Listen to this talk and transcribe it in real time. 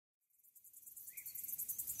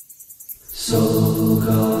Soul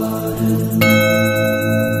Garden.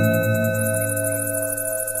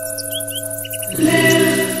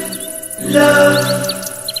 Live,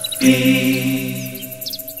 love, be.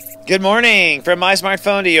 Good morning. From my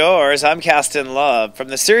smartphone to yours, I'm casting love from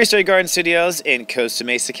the stepº29 Garden Studios in Costa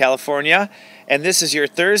Mesa, California. And this is your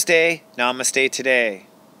Thursday Namaste Today.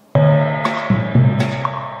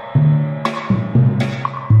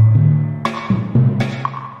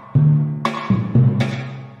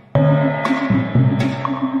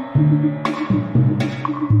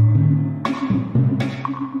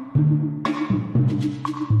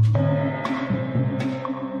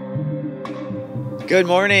 Good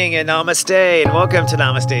morning and Namaste and welcome to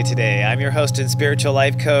Namaste Today. I'm your host and spiritual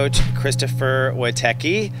life coach,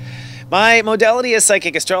 stepº29. My modality is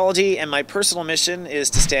psychic astrology and my personal mission is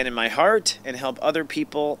to stand in my heart and help other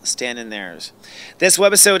people stand in theirs. This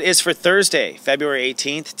webisode is for Thursday, February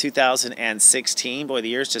 18th, 2016. Boy, the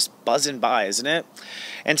year's just buzzing by, isn't it?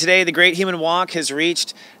 And today the Great Human Walk has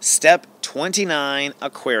reached step 29,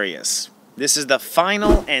 Aquarius. This is the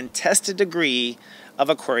final and tested degree of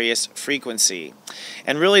Aquarius frequency.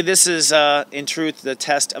 And really this is, in truth, the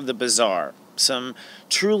test of the bizarre. Some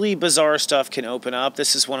truly bizarre stuff can open up.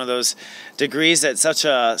 This is one of those degrees that's such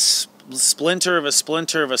a splinter of a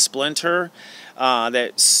splinter of a splinter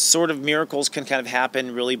that sort of miracles can kind of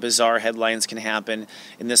happen, really bizarre headlines can happen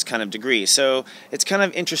in this kind of degree. So it's kind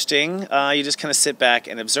of interesting. You just kind of sit back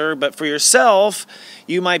and observe. But for yourself,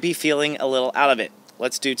 you might be feeling a little out of it.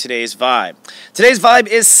 Let's do today's vibe. Today's vibe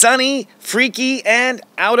is sunny, freaky, and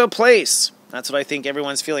out of place. That's what I think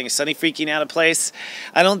everyone's feeling, is sunny, freaky, and out of place.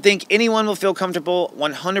 I don't think anyone will feel comfortable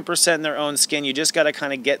 100% in their own skin. You just got to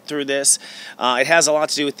kind of get through this. It has a lot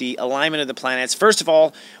to do with the alignment of the planets. First of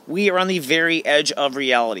all, we are on the very edge of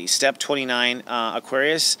reality. Step 29,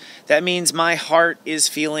 Aquarius. That means my heart is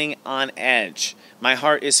feeling on edge. My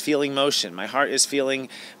heart is feeling motion. My heart is feeling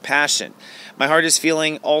passion. My heart is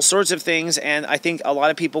feeling all sorts of things, and I think a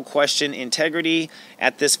lot of people question integrity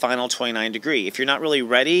at this final 29 degree. If you're not really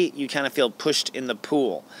ready, you kind of feel pushed in the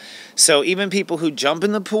pool. So even people who jump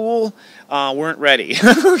in the pool weren't ready.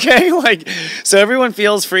 Okay? So everyone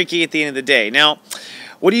feels freaky at the end of the day. Now,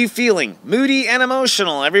 what are you feeling? Moody and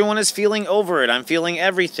emotional. Everyone is feeling over it. I'm feeling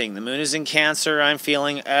everything. The moon is in Cancer. I'm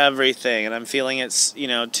feeling everything. And I'm feeling it's,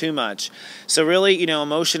 too much. So really,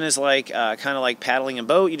 emotion is like kind of like paddling a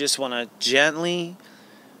boat. You just want to gently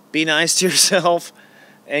be nice to yourself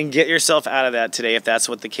and get yourself out of that today if that's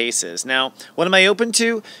what the case is. Now, what am I open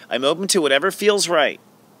to? I'm open to whatever feels right.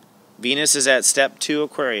 Venus is at step 2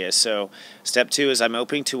 Aquarius, so step 2 is I'm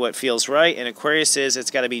open to what feels right, and Aquarius is it's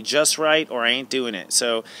got to be just right or I ain't doing it.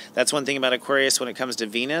 So that's one thing about Aquarius when it comes to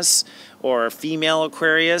Venus or female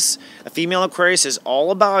Aquarius. A female Aquarius is all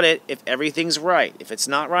about it if everything's right. If it's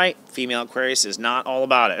not right, female Aquarius is not all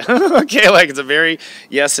about it. Okay, it's a very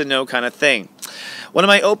yes and no kind of thing. What am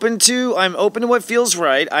I open to? I'm open to what feels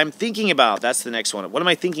right. I'm thinking about, that's the next one. What am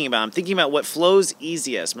I thinking about? I'm thinking about what flows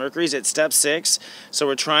easiest. Mercury's at step 6, so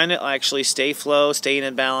we're trying to actually stay flow, stay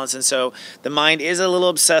in balance, and so the mind is a little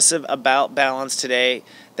obsessive about balance today.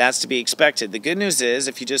 That's to be expected. The good news is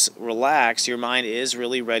if you just relax, your mind is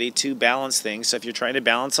really ready to balance things. So if you're trying to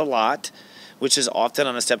balance a lot, which is often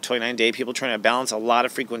on a step 29 day, people trying to balance a lot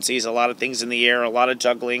of frequencies, a lot of things in the air, a lot of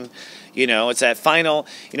juggling. It's that final,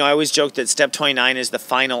 I always joke that step 29 is the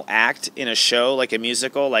final act in a show, like a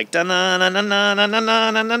musical, like da na na na na na na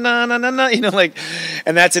na na na na na,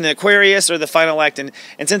 and that's an Aquarius or the final act. And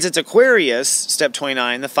since it's Aquarius, step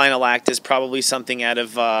 29, the final act is probably something out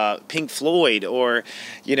of Pink Floyd or,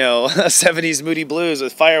 70s Moody Blues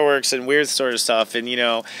with fireworks and weird sort of stuff and,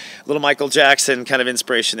 little Michael Jackson kind of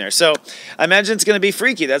inspiration there. So I imagine it's going to be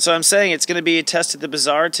freaky. That's what I'm saying. It's going to be a test of the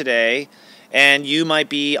bizarre today. And you might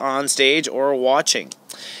be on stage or watching.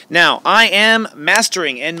 Now, I am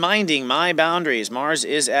mastering and minding my boundaries. Mars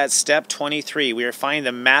is at step 23. We are finding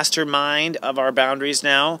the mastermind of our boundaries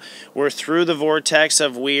now. We're through the vortex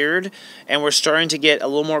of weird, and we're starting to get a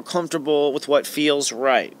little more comfortable with what feels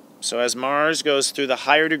right. So as Mars goes through the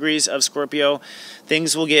higher degrees of Scorpio,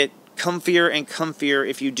 things will get comfier and comfier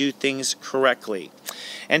if you do things correctly.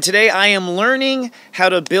 And today I am learning how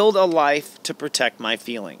to build a life to protect my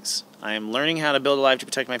feelings. I am learning how to build a life to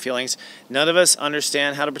protect my feelings. None of us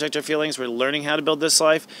understand how to protect our feelings. We're learning how to build this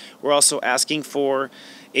life. We're also asking for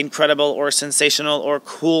incredible or sensational or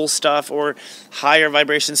cool stuff or higher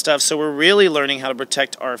vibration stuff. So we're really learning how to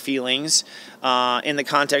protect our feelings in the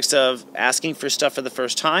context of asking for stuff for the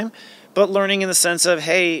first time, but learning in the sense of,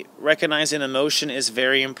 hey, recognizing emotion is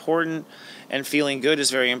very important and feeling good is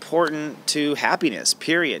very important to happiness,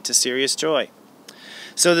 period, to serious joy.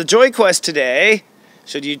 So the joy quest today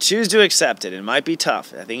should you choose to accept it, it might be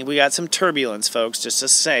tough. I think we got some turbulence, folks, just to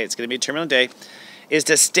say it's going to be a turbulent day, is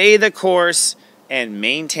to stay the course and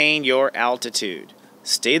maintain your altitude.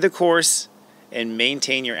 Stay the course and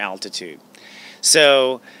maintain your altitude.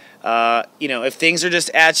 So, if things are just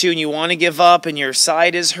at you and you want to give up and your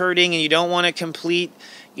side is hurting and you don't want to complete,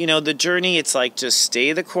 the journey, it's like just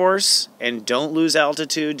stay the course and don't lose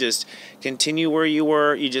altitude. Just continue where you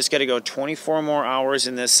were. You just got to go 24 more hours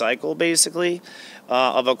in this cycle, basically,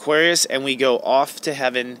 of Aquarius, and we go off to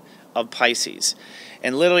heaven of Pisces.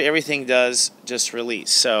 And literally everything does just release.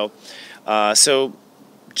 So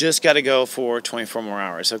just got to go for 24 more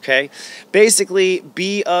hours, okay? Basically,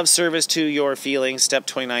 be of service to your feelings. Step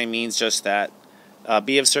 29 means just that.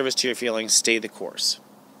 Be of service to your feelings. Stay the course.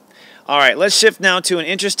 All right, let's shift now to an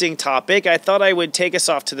interesting topic. I thought I would take us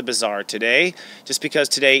off to the bazaar today, just because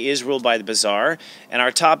today is ruled by the bazaar. And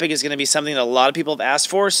our topic is going to be something that a lot of people have asked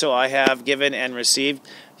for, so I have given and received.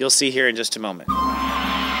 You'll see here in just a moment.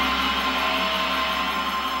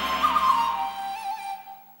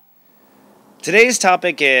 Today's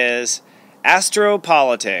topic is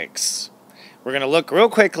astropolitics. We're going to look real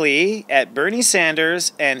quickly at Bernie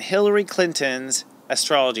Sanders and Hillary Clinton's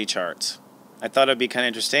astrology charts. I thought it would be kind of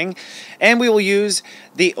interesting. And we will use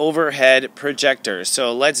the overhead projector.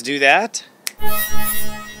 So let's do that.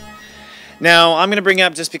 Now, I'm going to bring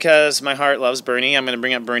up, just because my heart loves Bernie, I'm going to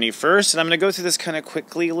bring up Bernie first. And I'm going to go through this kind of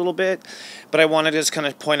quickly a little bit. But I want to just kind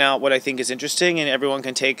of point out what I think is interesting, and everyone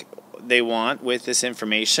can take they want with this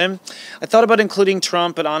information. I thought about including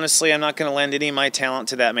Trump, but honestly, I'm not going to lend any of my talent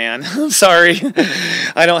to that man. I'm sorry.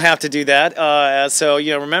 I don't have to do that. So,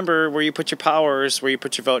 remember, where you put your power is where you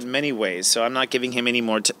put your vote in many ways. So I'm not giving him any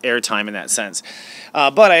more airtime in that sense.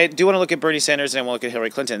 But I do want to look at Bernie Sanders, and I want to look at Hillary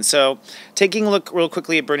Clinton. So taking a look real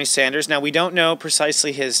quickly at Bernie Sanders. Now, we don't know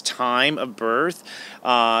precisely his time of birth,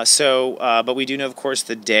 but we do know, of course,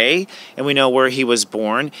 the day, and we know where he was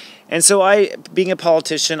born. And so being a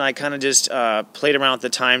politician, I kind of just played around with the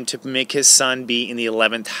time to make his son be in the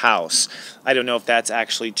 11th house. I don't know if that's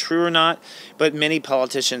actually true or not, but many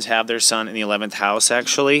politicians have their son in the 11th house,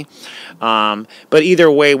 actually. But either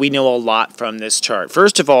way, we know a lot from this chart.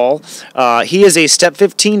 First of all, he is a step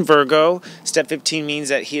 15 Virgo. Step 15 means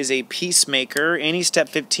that he is a peacemaker. Any step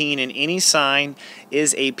 15 in any sign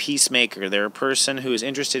is a peacemaker. They're a person who is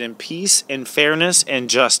interested in peace and fairness and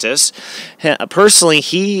justice. Personally,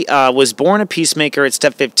 he was born a peacemaker at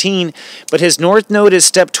step 15, but his north node is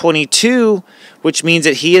step 22, which means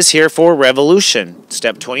that he is here for revolution.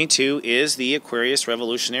 Step 22 is the Aquarius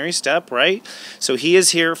revolutionary step, right? So he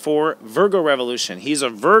is here for Virgo revolution. He's a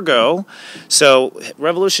Virgo, so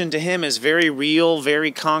revolution to him is very real,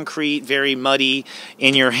 very concrete, very muddy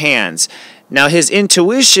in your hands. Now, his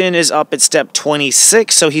intuition is up at step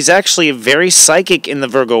 26, so he's actually very psychic in the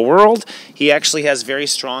Virgo world. He actually has very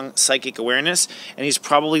strong psychic awareness, and he's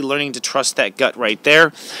probably learning to trust that gut right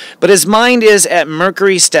there. But his mind is at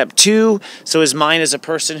Mercury, step 2, so his mind is a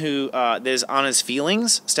person who is on his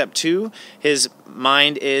feelings, step 2. His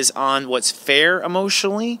mind is on what's fair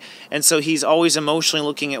emotionally, and so he's always emotionally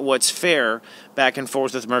looking at what's fair, back and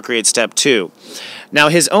forth with Mercury at step 2. Now,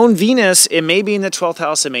 his own Venus, it may be in the 12th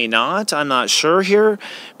house, it may not. I'm not sure here.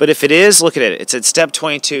 But if it is, look at it. It's at step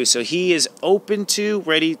 22. So he is open to,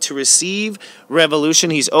 ready to receive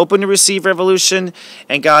revolution. He's open to receive revolution.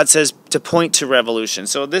 And God says to point to revolution.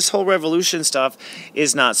 So this whole revolution stuff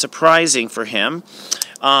is not surprising for him.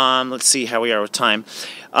 Let's see how we are with time.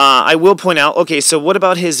 I will point out, okay, so what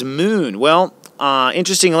about his moon? Well,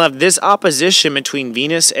 interesting enough, this opposition between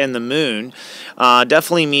Venus and the moon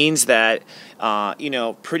definitely means that,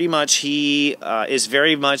 pretty much he is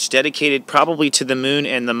very much dedicated probably to the moon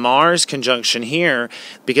and the Mars conjunction here,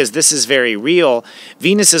 because this is very real.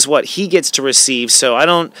 Venus is what he gets to receive, so I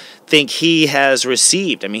don't think he has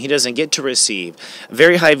received. I mean, he doesn't get to receive.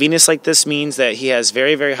 Very high Venus like this means that he has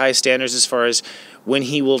very, very high standards as far as when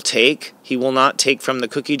he will take. He will not take from the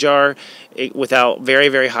cookie jar without very,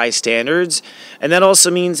 very high standards. And that also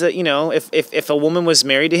means that, if a woman was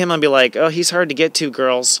married to him, I'd be like, oh, he's hard to get to,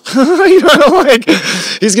 girls. He's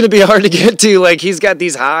going to be hard to get to. Like, he's got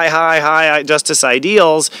these high justice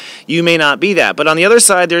ideals. You may not be that. But on the other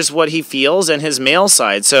side, there's what he feels and his male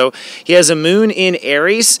side. So he has a moon in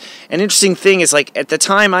Aries. An interesting thing is, like, at the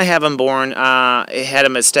time I have him born, I had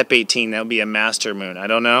him at step 18. That would be a master moon. I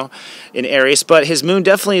don't know, in Aries. But his moon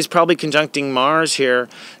definitely is probably conjuncting Mars here.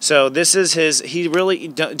 So this is his, he really,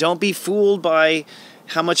 don't be fooled by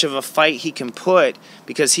how much of a fight he can put,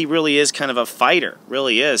 because he really is kind of a fighter,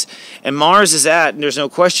 really is. And Mars is at, and there's no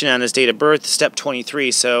question on his date of birth, step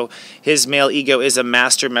 23. So his male ego is a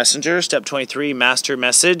master messenger, step 23, master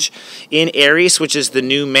message in Aries, which is the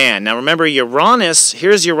new man. Now remember, Uranus,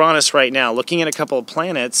 here's Uranus right now, looking at a couple of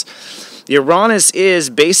planets. Uranus is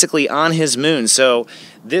basically on his moon. So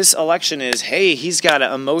this election is, hey, he's got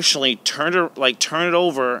to emotionally turn it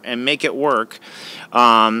over and make it work.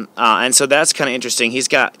 And so that's kind of interesting.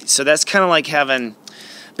 So that's kind of like having,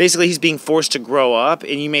 basically he's being forced to grow up,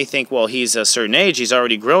 and you may think, well, he's a certain age, he's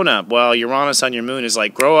already grown up. Well, Uranus on your moon is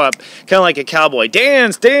like, grow up, kind of like a cowboy,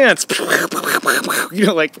 dance, dance, you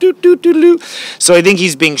know, like doo doo doo doo. So I think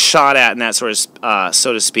he's being shot at in that sort of,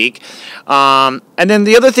 so to speak. And then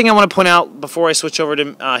the other thing I want to point out before I switch over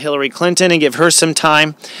to Hillary Clinton and give her some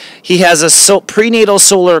time, he has a prenatal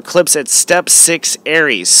solar eclipse at step 6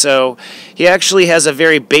 Aries. So he actually has a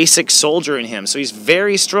very basic soldier in him. So he's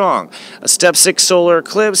very strong. A step 6 solar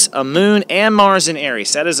eclipse, a moon, and Mars in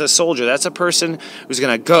Aries. That is a soldier. That's a person who's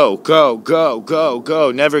going to go, go, go, go,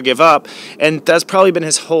 go, never give up. And that's probably been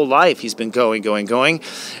his whole life. He's been going, going, going.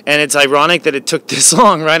 And it's ironic that it took this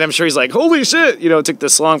long, right? I'm sure he's like, holy shit, you know, it took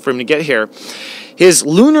this long for him to get here. His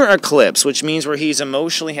lunar eclipse, which means where he's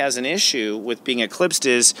emotionally has an issue with being eclipsed,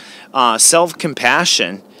 is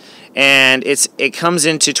self-compassion. And it comes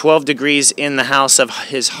into 12 degrees in the house of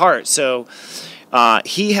his heart. So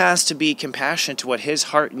he has to be compassionate to what his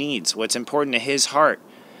heart needs, what's important to his heart.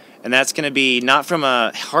 And that's going to be not from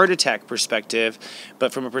a heart attack perspective,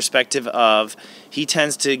 but from a perspective of he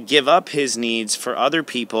tends to give up his needs for other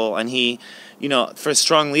people, and he, you know, for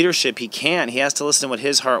strong leadership, he can't. He has to listen to what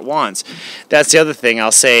his heart wants. That's the other thing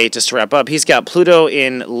I'll say just to wrap up. He's got Pluto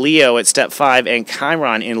in Leo at step 5 and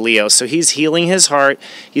Chiron in Leo. So he's healing his heart.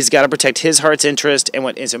 He's got to protect his heart's interest and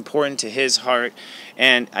what is important to his heart.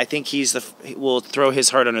 And I think he will throw his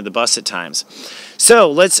heart under the bus at times.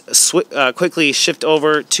 So let's quickly shift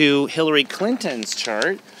over to Hillary Clinton's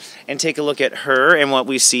chart and take a look at her and what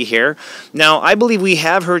we see here. Now, I believe we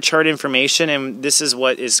have her chart information, and this is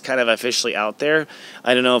what is kind of officially out there.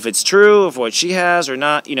 I don't know if it's true, if what she has or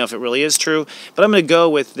not, you know, if it really is true, but I'm going to go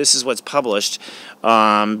with this is what's published,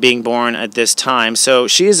 being born at this time. So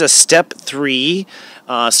she is a step 3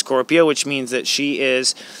 Scorpio, which means that she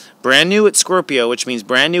is brand new at Scorpio, which means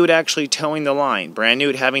brand new at actually towing the line, brand new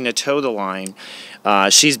at having to tow the line.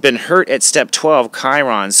 She's been hurt at step 12,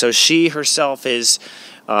 Chiron, so she herself is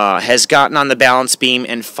has gotten on the balance beam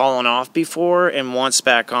and fallen off before and wants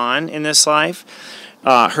back on in this life.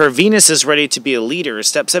 Her Venus is ready to be a leader.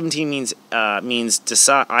 Step 17 means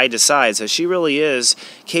I decide. So she really is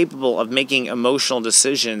capable of making emotional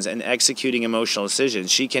decisions and executing emotional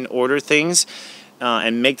decisions. She can order things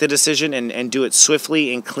and make the decision and do it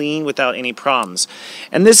swiftly and clean without any problems.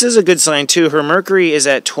 And this is a good sign too. Her Mercury is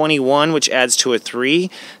at 21, which adds to a 3.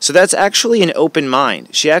 So that's actually an open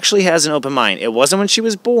mind. She actually has an open mind. It wasn't when she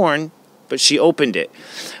was born, but she opened it.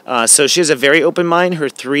 So she has a very open mind. Her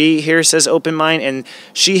 3 here says open mind, and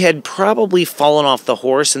she had probably fallen off the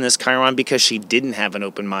horse in this Chiron because she didn't have an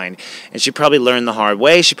open mind. And she probably learned the hard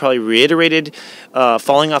way. She probably reiterated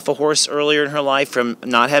falling off a horse earlier in her life from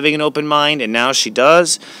not having an open mind, and now she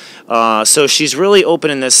does. So she's really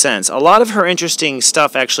open in this sense. A lot of her interesting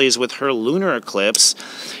stuff actually is with her lunar eclipse.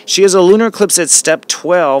 She has a lunar eclipse at step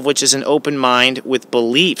 12, which is an open mind with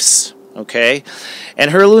beliefs. Okay,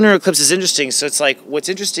 and her lunar eclipse is interesting. So it's like, what's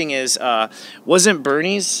interesting is, wasn't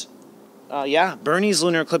Bernie's, Bernie's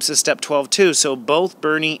lunar eclipse is step 12 too. So both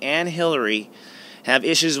Bernie and Hillary have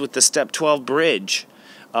issues with the step 12 bridge,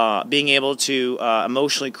 being able to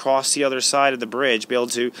emotionally cross the other side of the bridge.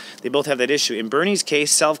 They both have that issue. In Bernie's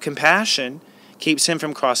case, self-compassion keeps him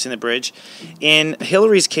from crossing the bridge. In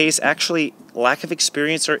Hillary's case, actually, lack of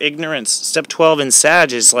experience or ignorance. Step 12 in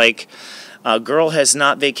Sag is like, girl has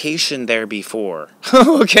not vacationed there before.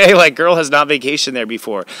 Okay, like girl has not vacationed there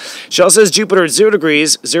before. She also says Jupiter at 0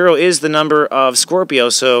 degrees. 0 is the number of Scorpio,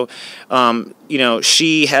 so you know,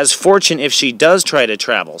 she has fortune if she does try to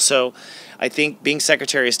travel. So I think being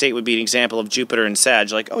Secretary of State would be an example of Jupiter and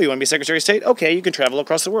Sag. Like, oh, you want to be Secretary of State? Okay, you can travel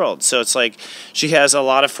across the world. So it's like she has a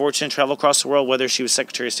lot of fortune to travel across the world, whether she was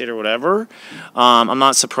Secretary of State or whatever. I'm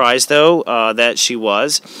not surprised, though, that she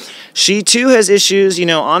was. She, too, has issues. You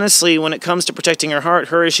know, honestly, when it comes to protecting her heart,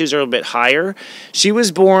 her issues are a little bit higher. She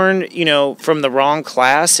was born, you know, from the wrong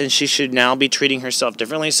class, and she should now be treating herself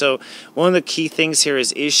differently. So one of the key things here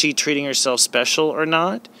is she treating herself special or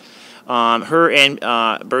not? Her and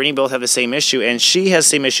Bernie both have the same issue, and she has the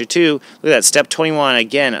same issue too. Look at that, step 21,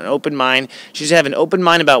 again, an open mind. She's having an open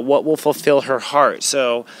mind about what will fulfill her heart.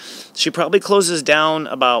 So she probably closes down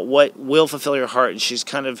about what will fulfill her heart, and she's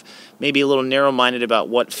kind of maybe a little narrow-minded about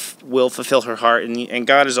what will fulfill her heart. And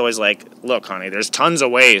God is always like, look, honey, there's tons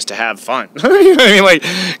of ways to have fun. You know what I mean? Like,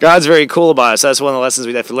 God's very cool about it, so that's one of the lessons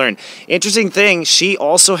we have to learn. Interesting thing, she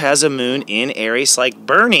also has a moon in Aries like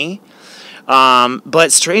Bernie,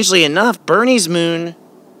 but strangely enough, Bernie's moon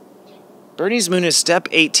is step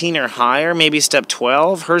 18 or higher, maybe step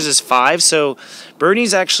 12. Hers is 5, so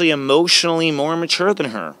Bernie's actually emotionally more mature than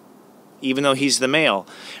her, even though he's the male.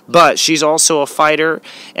 But she's also a fighter.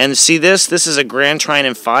 And see this is a grand trine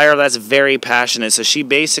in fire. That's very passionate. So she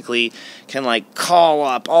basically can like call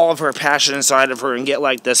up all of her passion inside of her and get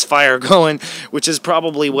like this fire going, which is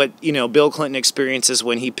probably what, you know, Bill Clinton experiences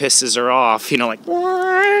when he pisses her off, you know, like, you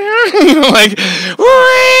know, like,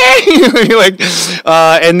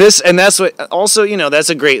 and that's what also, you know, that's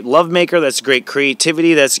a great love maker. That's great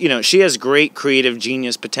creativity. That's, you know, she has great creative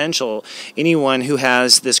genius potential. Anyone who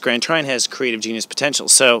has this grand trine has creative genius potential.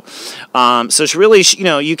 So she really, you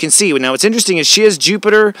know, you can see. Now, what's interesting is she has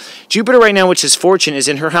Jupiter right now, which is fortune, is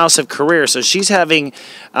in her house of career. So she's having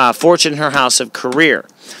fortune in her house of career.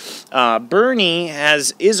 Bernie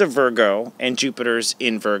is a Virgo, and Jupiter's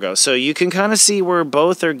in Virgo. So you can kind of see where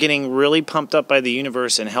both are getting really pumped up by the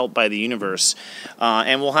universe and helped by the universe.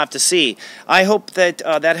 And we'll have to see. I hope that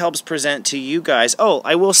that helps present to you guys. Oh,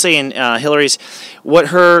 I will say in Hillary's, what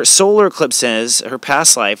her solar eclipse is, her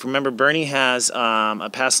past life. Remember, Bernie has a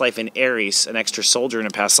past life in Aries, an extra soldier in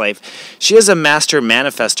a past life. She has a master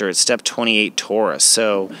manifester at step 28 Taurus.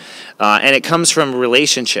 So, and it comes from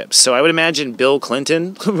relationships. So I would imagine Bill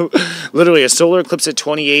Clinton, literally a solar eclipse at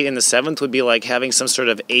 28 in the 7th would be like having some sort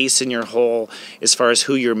of ace in your hole as far as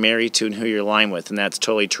who you're married to and who you're aligned with, and that's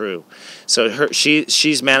totally true. So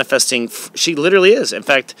she's manifesting, she literally is. In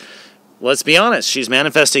fact, let's be honest, she's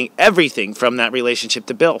manifesting everything from that relationship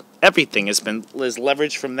to Bill. Everything is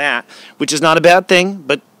leveraged from that, which is not a bad thing,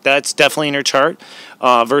 but that's definitely in her chart.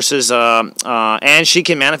 And she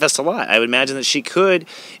can manifest a lot. I would imagine that she could,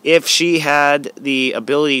 if she had the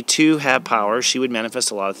ability to have power, she would manifest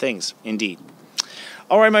a lot of things, indeed.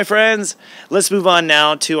 All right, my friends, let's move on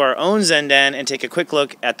now to our own Zendan and take a quick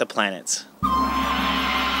look at the planets.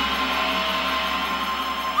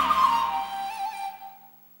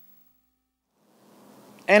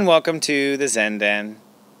 And welcome to the Zendan.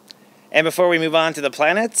 And before we move on to the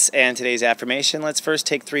planets and today's affirmation, let's first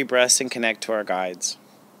take 3 breaths and connect to our guides.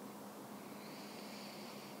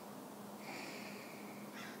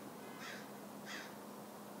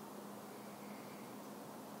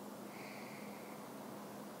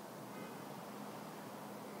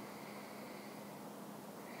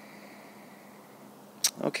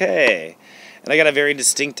 Okay, and I got a very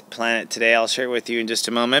distinct planet today. I'll share it with you in just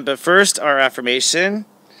a moment. But first, our affirmation.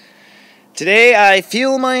 Today I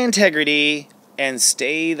feel my integrity and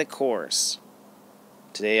stay the course.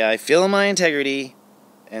 Today I feel my integrity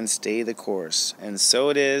and stay the course. And so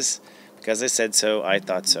it is, because I said so, I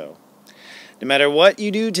thought so. No matter what you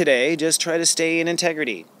do today, just try to stay in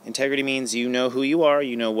integrity. Integrity means you know who you are,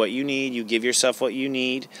 you know what you need, you give yourself what you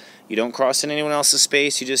need. You don't cross in anyone else's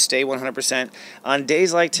space, you just stay 100%. On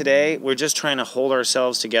days like today, we're just trying to hold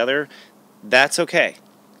ourselves together. That's okay.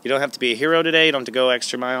 You don't have to be a hero today, you don't have to go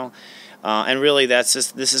extra mile. And really, this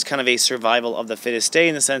is kind of a survival of the fittest day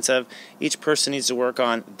in the sense of each person needs to work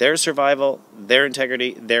on their survival, their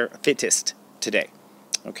integrity, their fittest today.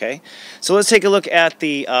 Okay, so let's take a look at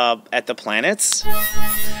the planets.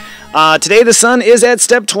 Today the sun is at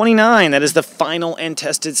step 29. That is the final and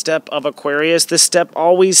tested step of Aquarius. This step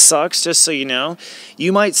always sucks, just so you know.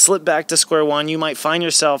 You might slip back to square one. You might find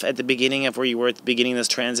yourself at the beginning of where you were at the beginning of this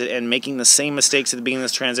transit and making the same mistakes at the beginning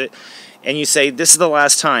of this transit. And you say, this is the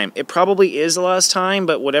last time. It probably is the last time,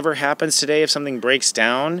 but whatever happens today, if something breaks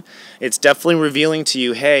down, it's definitely revealing to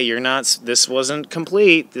you, hey, this wasn't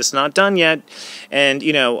complete, this is not done yet. And,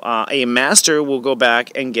 you know, a master will go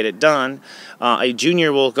back and get it done. A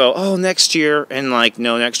junior will go, oh, next year, and like,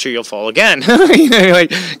 no, next year you'll fall again,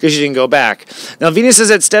 because you didn't go back. Now, Venus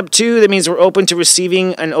is at step 2. That means we're open to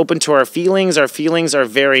receiving and open to our feelings. Our feelings are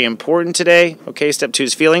very important today. Okay, step 2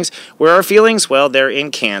 is feelings. Where are feelings? Well, they're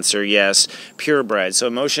in Cancer, yes, purebred. So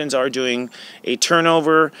emotions are doing a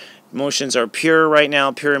turnover. Emotions are pure right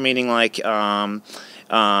now. Pure meaning like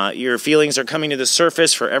your feelings are coming to the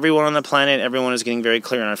surface for everyone on the planet. Everyone is getting very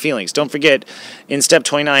clear on our feelings. Don't forget, in step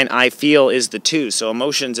 29, I feel is the 2. So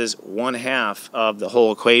emotions is 1/2 of the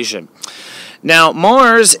whole equation. Now,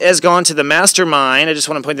 Mars has gone to the mastermind. I just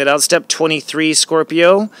want to point that out. Step 23,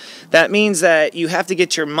 Scorpio. That means that you have to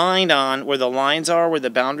get your mind on where the lines are, where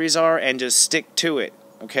the boundaries are, and just stick to it.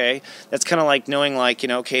 Okay? That's kind of like knowing, like, you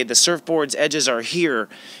know, okay, the surfboard's edges are here,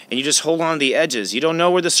 and you just hold on to the edges. You don't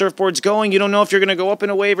know where the surfboard's going. You don't know if you're going to go up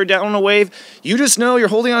in a wave or down in a wave. You just know you're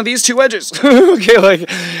holding on to these two edges. Okay, like,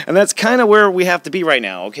 and that's kind of where we have to be right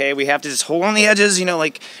now, okay? We have to just hold on the edges, you know,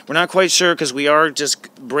 like, we're not quite sure because we are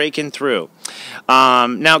just breaking through.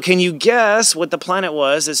 Now, can you guess what the planet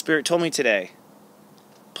was that Spirit told me today?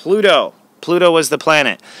 Pluto. Pluto was the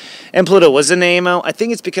planet. And Pluto was the name. I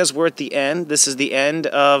think it's because we're at the end. This is the end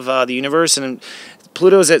of the universe, and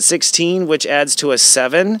Pluto's at 16, which adds to a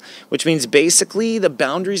 7, which means basically the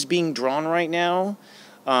boundaries being drawn right now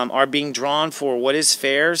are being drawn for what is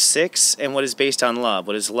fair, 6, and what is based on love.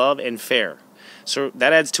 What is love and fair. So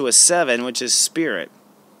that adds to a 7, which is Spirit.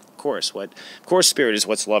 Of course, Spirit is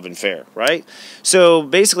what's love and fair, right? So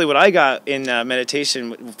basically what I got in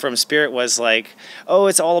meditation from Spirit was like, oh,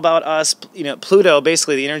 it's all about us. You know, Pluto,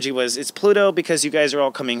 basically the energy was, it's Pluto because you guys are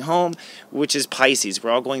all coming home, which is Pisces.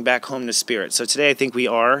 We're all going back home to Spirit. So today I think we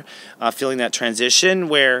are feeling that transition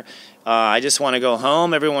where I just want to go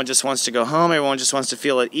home. Everyone just wants to go home. Everyone just wants to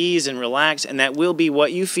feel at ease and relaxed. And that will be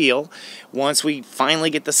what you feel once we finally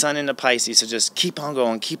get the sun into Pisces. So just keep on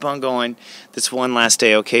going. Keep on going. This one last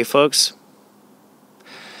day, okay, folks?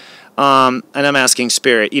 And I'm asking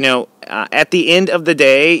Spirit, you know, at the end of the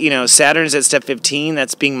day, you know, Saturn's at step 15.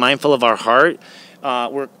 That's being mindful of our heart.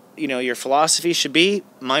 You know, your philosophy should be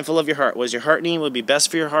mindful of your heart. What does your heart need? What would be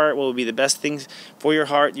best for your heart? What would be the best things for your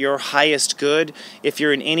heart? Your highest good. If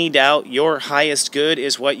you're in any doubt, your highest good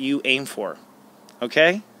is what you aim for.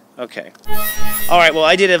 Okay? Okay. All right, well,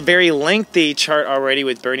 I did a very lengthy chart already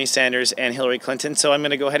with Bernie Sanders and Hillary Clinton, so I'm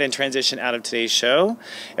going to go ahead and transition out of today's show.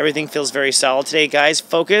 Everything feels very solid today. Guys,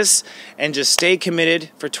 focus and just stay committed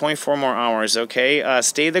for 24 more hours, okay?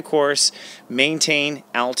 Stay the course, maintain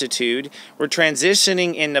altitude. We're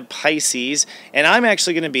transitioning into Pisces, and I'm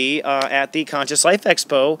actually going to be at the Conscious Life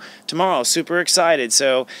Expo tomorrow. Super excited.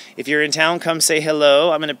 So if you're in town, come say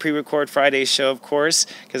hello. I'm going to pre-record Friday's show, of course,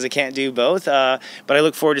 because I can't do both, but I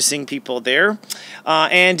look forward to seeing people there.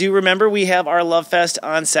 And do remember, we have our Love Fest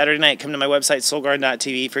on Saturday night. Come to my website,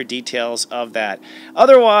 soulgarden.tv, for details of that.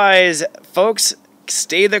 Otherwise, folks,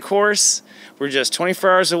 stay the course. We're just 24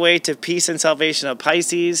 hours away to peace and salvation of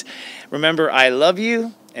Pisces. Remember, I love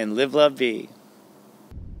you, and live, love, be.